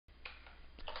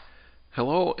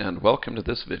Hello and welcome to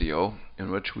this video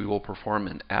in which we will perform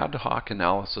an ad hoc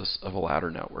analysis of a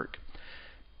ladder network.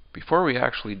 Before we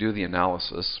actually do the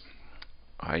analysis,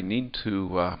 I need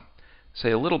to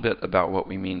say a little bit about what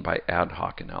we mean by ad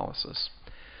hoc analysis.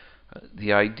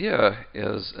 The idea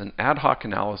is an ad hoc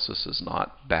analysis is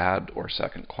not bad or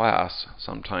second class.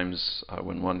 Sometimes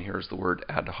when one hears the word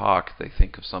ad hoc, they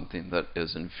think of something that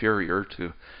is inferior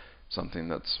to something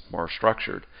that's more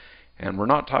structured. And we're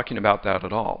not talking about that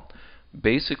at all.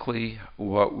 Basically,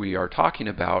 what we are talking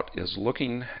about is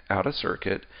looking at a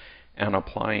circuit and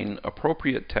applying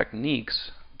appropriate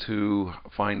techniques to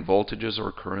find voltages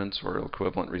or currents or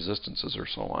equivalent resistances or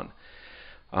so on.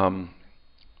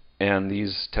 And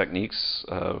these techniques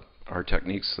are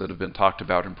techniques that have been talked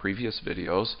about in previous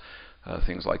videos,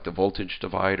 things like the voltage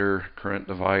divider, current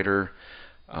divider.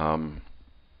 My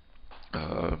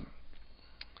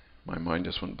mind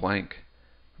just went blank.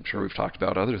 I'm sure we've talked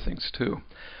about other things too.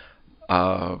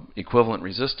 Equivalent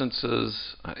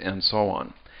resistances, and so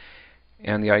on.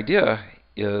 And the idea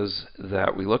is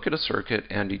that we look at a circuit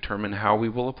and determine how we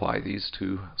will apply these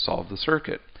to solve the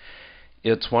circuit.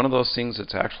 It's one of those things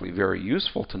that's actually very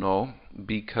useful to know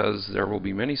because there will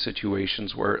be many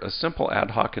situations where a simple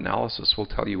ad hoc analysis will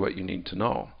tell you what you need to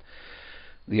know.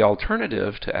 The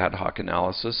alternative to ad hoc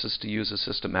analysis is to use a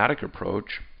systematic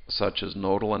approach such as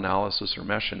nodal analysis or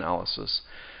mesh analysis.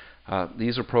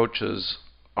 These approaches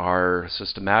are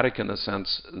systematic in the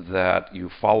sense that you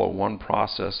follow one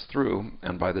process through,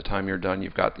 and by the time you're done,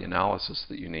 you've got the analysis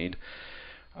that you need.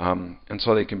 And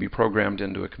so they can be programmed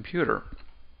into a computer.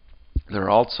 They're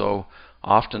also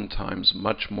oftentimes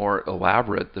much more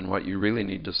elaborate than what you really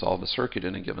need to solve a circuit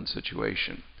in a given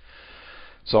situation.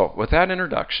 So with that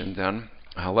introduction, then,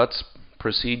 let's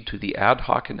proceed to the ad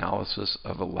hoc analysis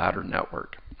of a ladder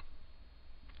network.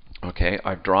 Okay,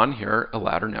 I've drawn here a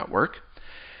ladder network.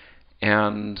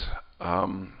 And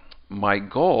my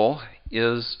goal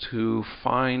is to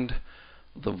find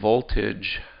the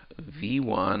voltage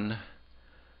V1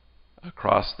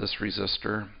 across this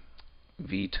resistor,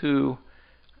 V2,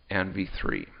 and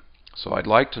V3. So I'd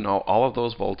like to know all of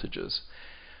those voltages.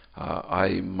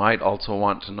 I might also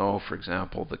want to know, for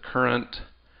example, the current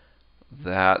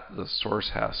that the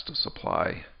source has to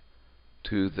supply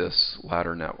to this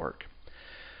ladder network.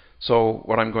 So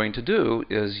what I'm going to do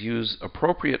is use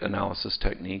appropriate analysis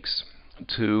techniques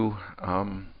to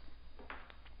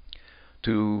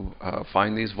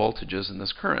find these voltages in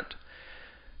this current.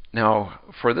 Now,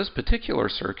 for this particular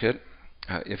circuit,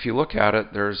 if you look at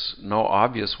it, there's no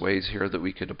obvious ways here that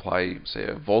we could apply, say,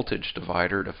 a voltage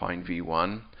divider to find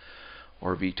V1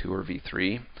 or V2 or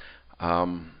V3.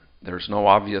 There's no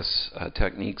obvious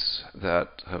techniques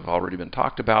that have already been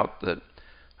talked about that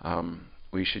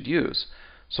we should use.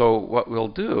 So what we'll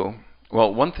do,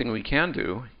 well, one thing we can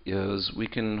do is we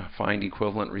can find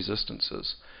equivalent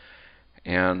resistances.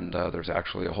 And there's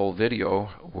actually a whole video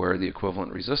where the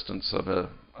equivalent resistance of a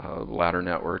ladder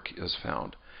network is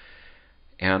found.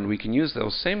 And we can use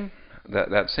those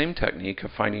that same technique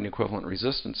of finding equivalent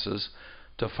resistances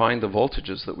to find the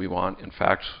voltages that we want. In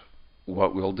fact,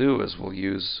 what we'll do is we'll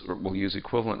use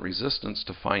equivalent resistance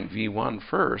to find V1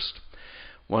 first.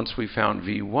 Once we found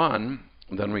V1,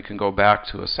 then we can go back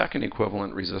to a second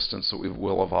equivalent resistance that we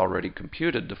will have already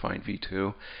computed to find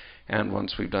V2. And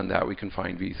once we've done that, we can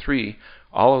find V3.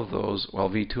 All of those, well,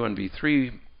 V2 and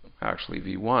V3, actually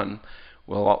V1,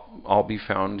 will all be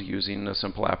found using a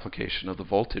simple application of the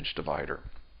voltage divider.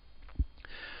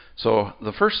 So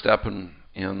the first step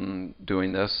in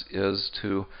doing this is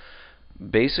to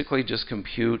basically just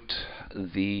compute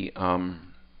the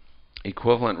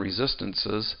equivalent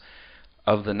resistances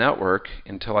of the network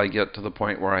until I get to the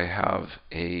point where I have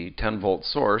a 10-volt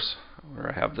source,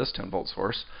 where I have this 10-volt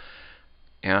source,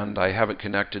 and I have it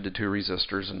connected to two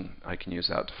resistors, and I can use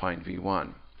that to find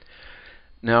V1.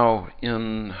 Now,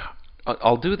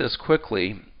 I'll do this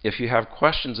quickly. If you have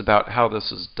questions about how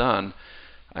this is done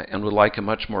and would like a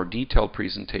much more detailed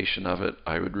presentation of it,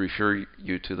 I would refer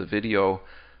you to the video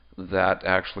that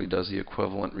actually does the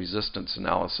equivalent resistance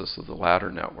analysis of the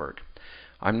ladder network.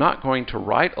 I'm not going to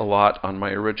write a lot on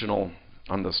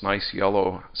on this nice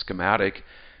yellow schematic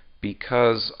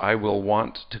because I will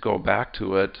want to go back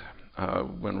to it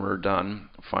when we're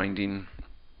done finding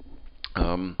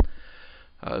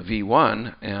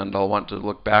V1, and I'll want to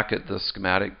look back at the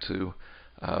schematic to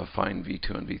find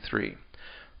V2 and V3.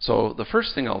 So the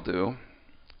first thing I'll do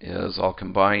is I'll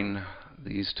combine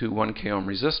these two 1 k ohm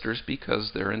resistors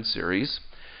because they're in series.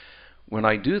 When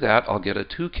I do that, I'll get a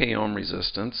 2 k ohm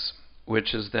resistance,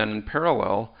 which is then in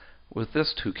parallel with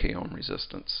this 2 k ohm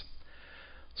resistance.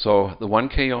 So the 1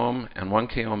 k ohm and 1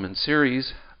 k ohm in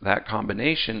series that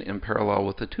combination in parallel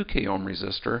with the 2K ohm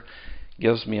resistor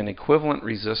gives me an equivalent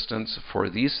resistance for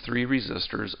these three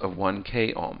resistors of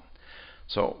 1K ohm.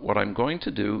 So what I'm going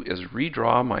to do is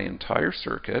redraw my entire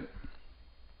circuit.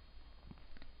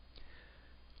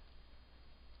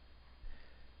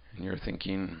 And you're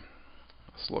thinking,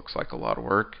 this looks like a lot of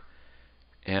work.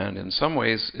 And in some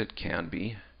ways it can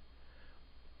be,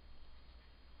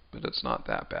 but it's not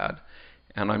that bad.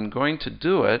 And I'm going to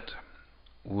do it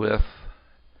with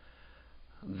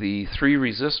the three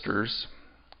resistors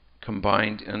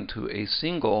combined into a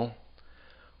single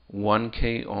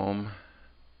 1K ohm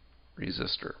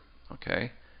resistor.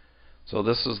 Okay, so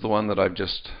this is the one that I've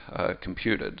just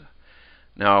computed.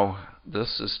 Now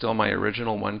this is still my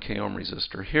original 1K ohm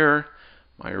resistor here,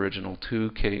 my original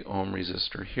 2K ohm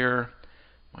resistor here,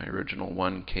 my original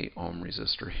 1K ohm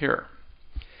resistor here.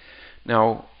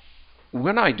 Now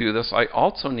when I do this, I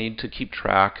also need to keep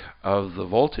track of the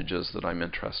voltages that I'm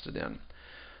interested in.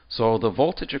 So the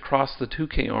voltage across the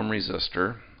 2K ohm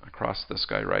resistor, across this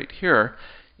guy right here,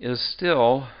 is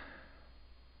still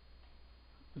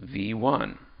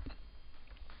V1.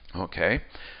 Okay,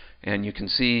 and you can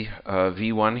see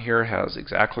V1 here has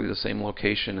exactly the same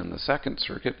location in the second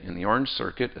circuit, in the orange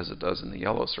circuit, as it does in the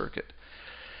yellow circuit.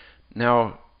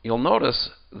 Now you'll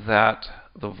notice that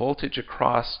the voltage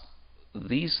across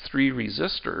these three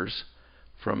resistors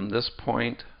from this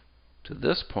point to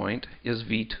this point is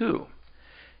V2.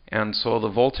 And so the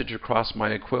voltage across my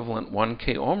equivalent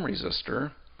 1K ohm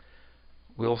resistor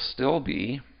will still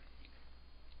be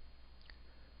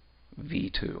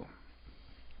V2.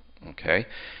 Okay.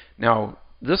 Now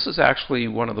this is actually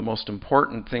one of the most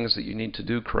important things that you need to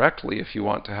do correctly if you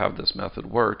want to have this method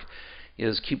work,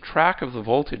 is keep track of the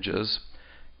voltages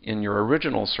in your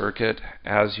original circuit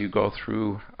as you go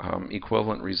through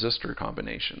equivalent resistor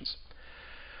combinations.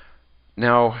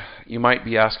 Now you might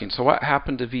be asking, so what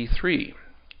happened to V3?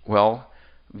 Well,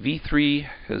 V3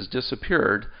 has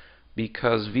disappeared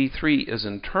because V3 is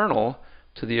internal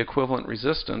to the equivalent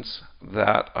resistance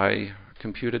that I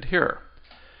computed here.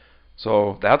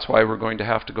 So that's why we're going to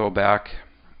have to go back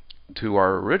to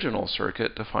our original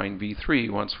circuit to find V3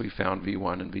 once we found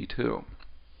V1 and V2.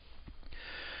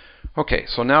 Okay,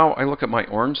 so now I look at my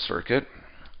orange circuit.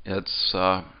 It's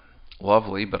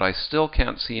lovely, but I still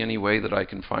can't see any way that I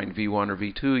can find V1 or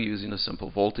V2 using a simple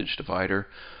voltage divider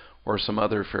or some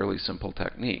other fairly simple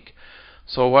technique.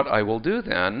 So what I will do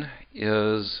then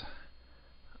is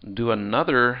do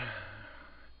another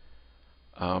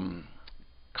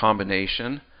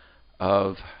combination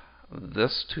of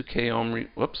this 2K ohm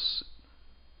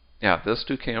this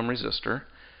 2K ohm resistor,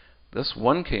 this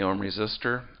 1K ohm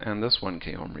resistor, and this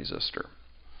 1K ohm resistor.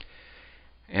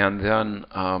 And then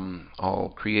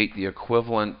I'll create the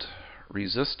equivalent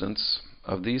resistance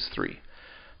of these three.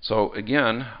 So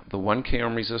again, the 1K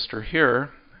ohm resistor here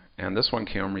and this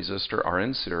 1K ohm resistor are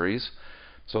in series.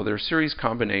 So their series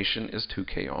combination is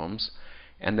 2K ohms.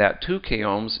 And that 2K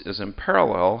ohms is in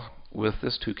parallel with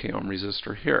this 2K ohm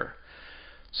resistor here.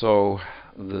 So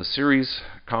the series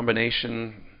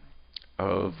combination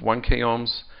of 1K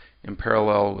ohms in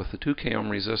parallel with the 2K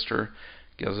ohm resistor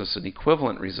gives us an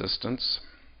equivalent resistance,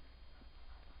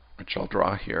 which I'll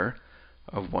draw here,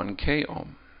 of 1K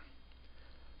ohm.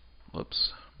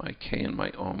 Whoops, my K and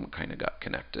my ohm kind of got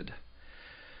connected.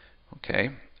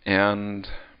 Okay, and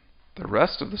the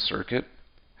rest of the circuit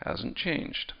hasn't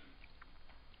changed.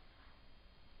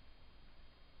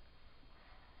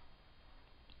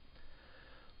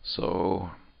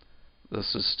 So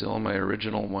this is still my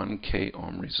original 1K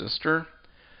ohm resistor,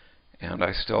 and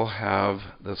I still have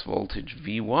this voltage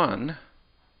V1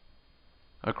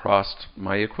 across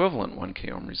my equivalent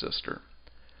 1K ohm resistor,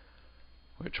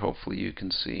 which hopefully you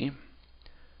can see,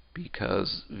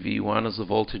 because V1 is the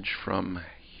voltage from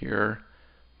here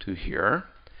to here,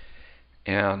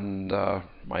 and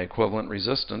my equivalent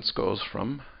resistance goes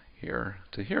from here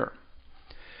to here.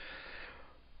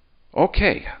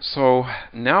 Okay, so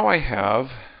now I have,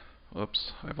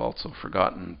 oops, I've also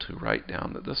forgotten to write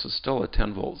down that this is still a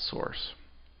 10-volt source.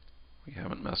 We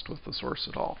haven't messed with the source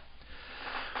at all.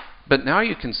 But now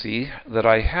you can see that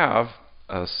I have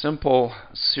a simple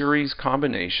series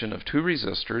combination of two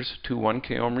resistors, two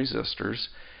 1K ohm resistors,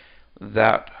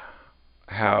 that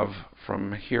have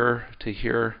from here to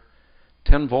here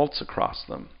 10 volts across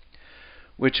them,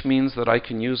 which means that I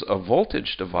can use a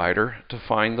voltage divider to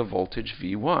find the voltage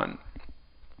V1.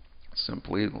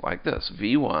 Simply like this.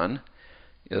 V1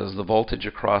 is the voltage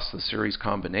across the series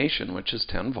combination, which is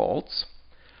 10 volts,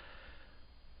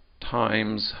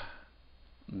 times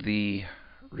the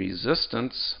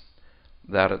resistance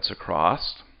that it's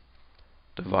across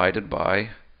divided by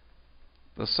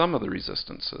the sum of the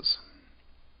resistances.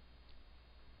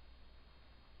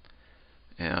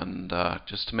 And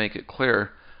just to make it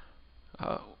clear,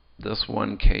 this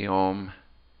 1 k ohm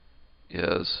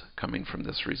is coming from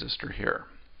this resistor here.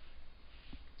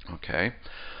 Okay,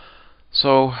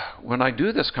 so when I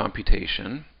do this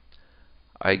computation,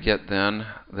 I get then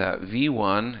that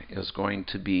V1 is going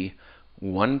to be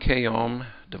 1 k ohm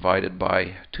divided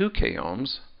by 2 k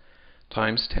ohms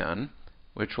times 10,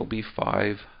 which will be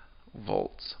 5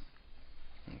 volts.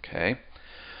 Okay,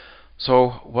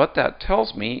 so what that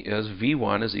tells me is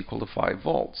V1 is equal to 5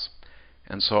 volts.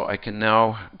 And so I can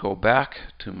now go back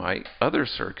to my other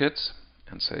circuits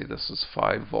and say this is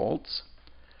 5 volts,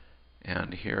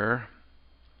 and here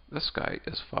this guy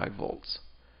is 5 volts,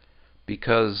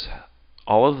 because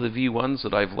all of the V1s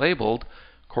that I've labeled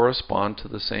correspond to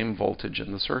the same voltage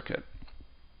in the circuit.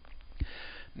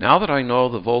 Now that I know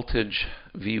the voltage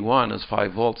V1 is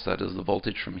 5 volts, that is the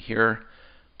voltage from here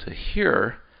to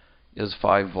here is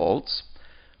 5 volts,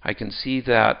 I can see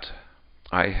that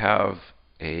I have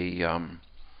a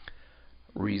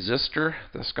resistor,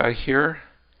 this guy here,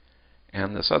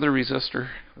 and this other resistor,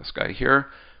 this guy here,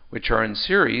 which are in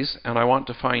series, and I want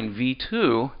to find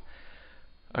V2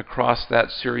 across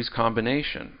that series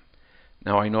combination.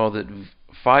 Now I know that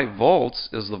 5 volts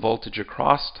is the voltage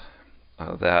across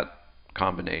that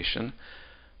combination,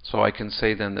 so I can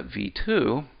say then that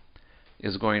V2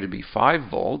 is going to be 5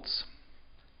 volts,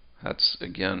 that's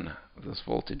again this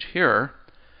voltage here,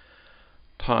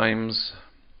 times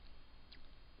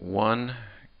 1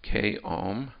 k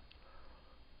ohm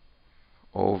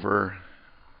over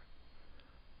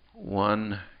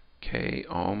 1 k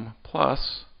ohm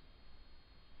plus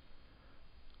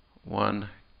 1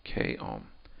 k ohm.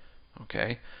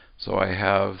 Okay, so I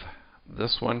have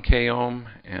this 1 k ohm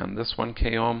and this 1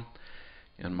 k ohm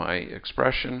in my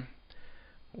expression,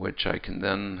 which I can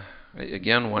then,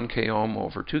 again, 1 k ohm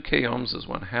over 2 k ohms is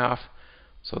 1/2,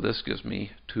 so this gives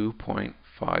me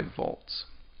 2.5 volts.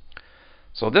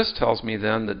 So this tells me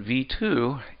then that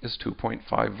V2 is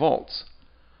 2.5 volts.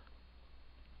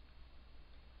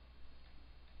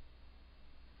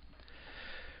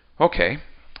 Okay,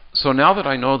 so now that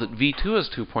I know that V2 is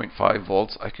 2.5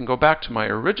 volts, I can go back to my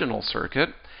original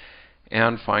circuit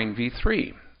and find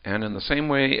V3. And in the same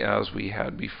way as we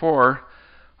had before,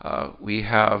 we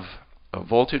have a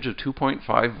voltage of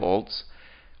 2.5 volts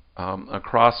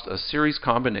across a series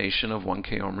combination of 1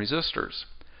 k ohm resistors.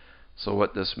 So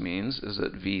what this means is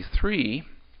that V3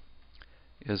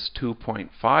 is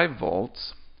 2.5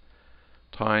 volts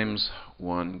times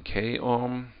 1 k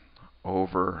ohm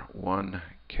over 1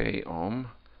 k ohm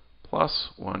plus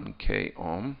 1 k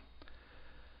ohm,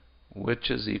 which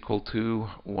is equal to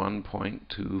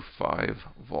 1.25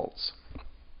 volts.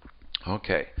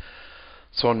 Okay,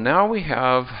 so now we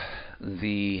have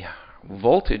the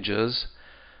voltages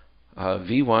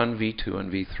V1, V2,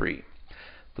 and V3.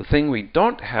 The thing we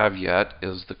don't have yet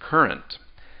is the current.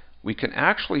 We can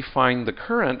actually find the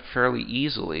current fairly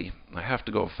easily. I have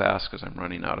to go fast because I'm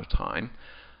running out of time.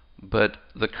 But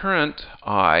the current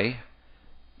I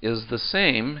is the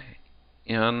same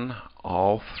in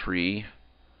all three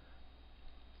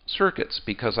circuits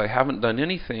because I haven't done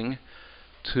anything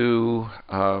to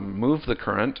move the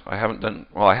current. I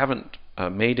haven't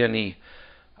made any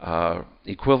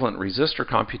equivalent resistor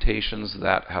computations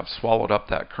that have swallowed up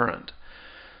that current.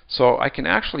 So I can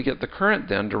actually get the current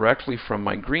then directly from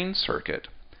my green circuit.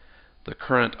 The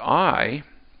current I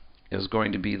is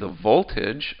going to be the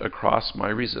voltage across my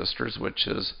resistors, which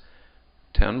is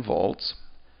 10 volts,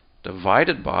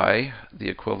 divided by the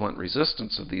equivalent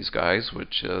resistance of these guys,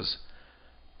 which is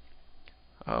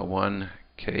 1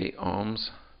 k ohms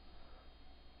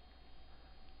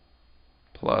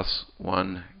plus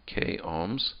 1 k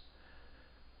ohms,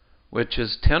 which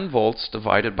is 10 volts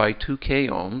divided by 2 k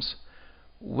ohms,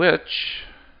 which,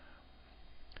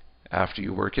 after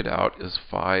you work it out, is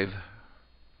 5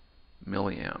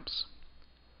 milliamps.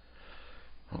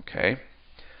 Okay,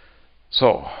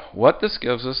 so what this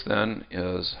gives us then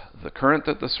is the current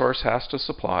that the source has to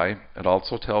supply. It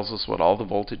also tells us what all the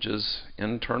voltages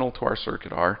internal to our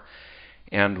circuit are,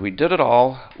 and we did it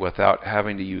all without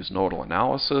having to use nodal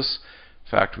analysis. In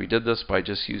fact, we did this by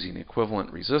just using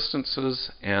equivalent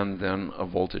resistances and then a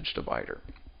voltage divider.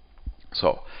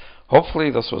 So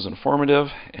hopefully this was informative,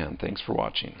 and thanks for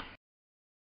watching.